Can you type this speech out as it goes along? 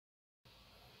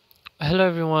Hello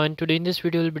everyone, today in this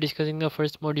video we'll be discussing the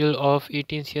first module of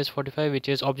 18 CS45, which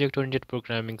is object oriented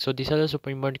programming. So these are the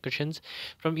super important questions.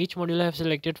 From each module I have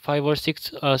selected 5 or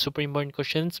 6 super important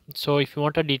questions. So if you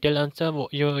want a detailed answer,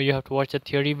 you have to watch the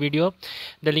theory video.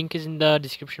 The link is in the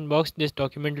description box. This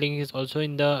document link is also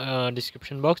in the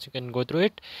description box. You can go through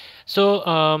it.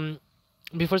 So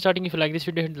before starting, if you like this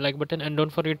video, hit the like button and don't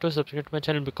forget to subscribe to my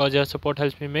channel because your support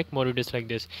helps me make more videos like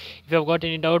this. If you have got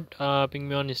any doubt, ping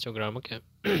me on Instagram. Okay.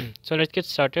 So let's get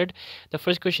started. The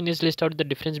first question is, list out the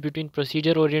difference between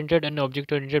procedure oriented and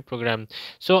object oriented program.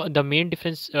 So the main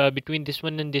difference between this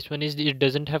one and this one is it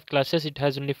doesn't have classes, it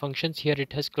has only functions. Here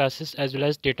it has classes as well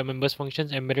as data members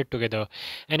functions embedded together,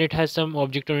 and it has some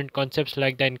object oriented concepts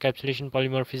like the encapsulation,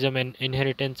 polymorphism, and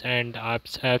inheritance and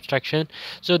abstraction.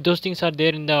 So those things are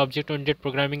there in the object oriented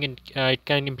programming, and it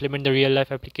can implement the real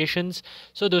life applications.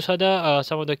 So those are the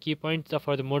some of the key points.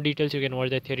 For the more details, you can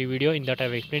watch the theory video. In that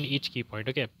I've explained each key point.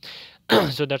 Okay.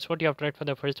 So that's what you have to write for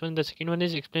the first one. The second one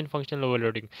is explain functional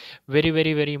overloading.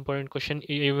 Very important question,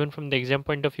 even from the exam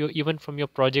point of view, even from your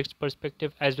project's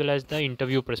perspective as well as the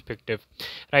interview perspective.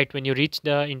 Right, when you reach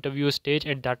the interview stage,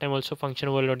 at that time also function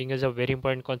overloading is a very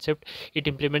important concept. It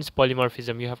implements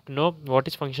polymorphism. You have to know what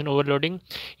is function overloading.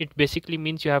 It basically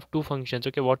means you have two functions.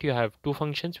 Okay, what you have, two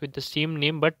functions with the same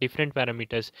name but different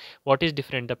parameters. What is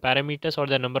different? The parameters or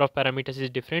the number of parameters is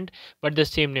different but the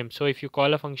same name. So if you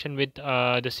call a function with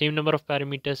the same number of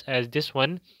parameters as this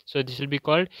one, so this will be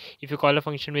called. If you call a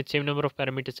function with same number of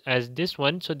parameters as this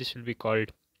one, so this will be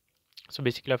called. So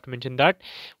basically I have to mention that.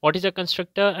 What is a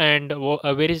constructor, and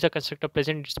where is the constructor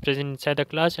present? It's present inside the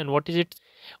class. And what is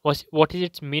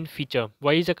its main feature?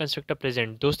 Why is the constructor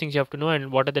present? Those things you have to know. And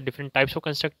what are the different types of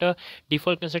constructor?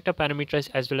 Default constructor, parameterized,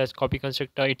 as well as copy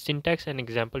constructor, its syntax and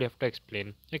example you have to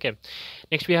explain. Okay,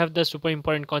 next we have the super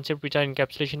important concept, which are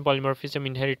encapsulation, polymorphism,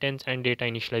 inheritance, and data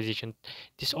initialization.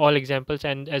 These all examples,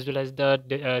 and as well as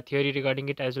the theory regarding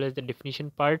it, as well as the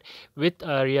definition part with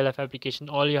real life application.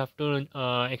 All you have to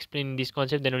explain in this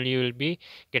concept, then only you will be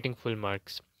getting full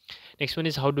marks. Next one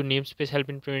is, how do namespace help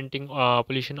in preventing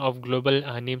pollution of global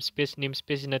namespace?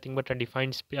 Namespace is nothing but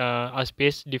a a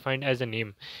space defined as a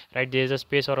name, right? There is a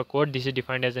space or a code. This is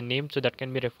defined as a name, so that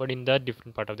can be referred in the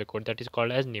different part of the code. That is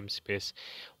called as namespace.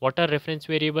 What are reference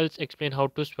variables? Explain how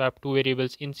to swap two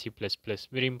variables in C++.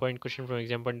 Very important question from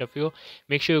exam point of view.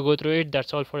 Make sure you go through it.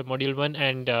 That's all for module 1.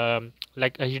 And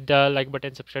hit the like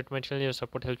button, subscribe to my channel. Your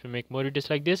support helps me make more videos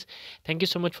like this. Thank you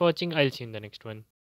so much for watching. I'll see you in the next one.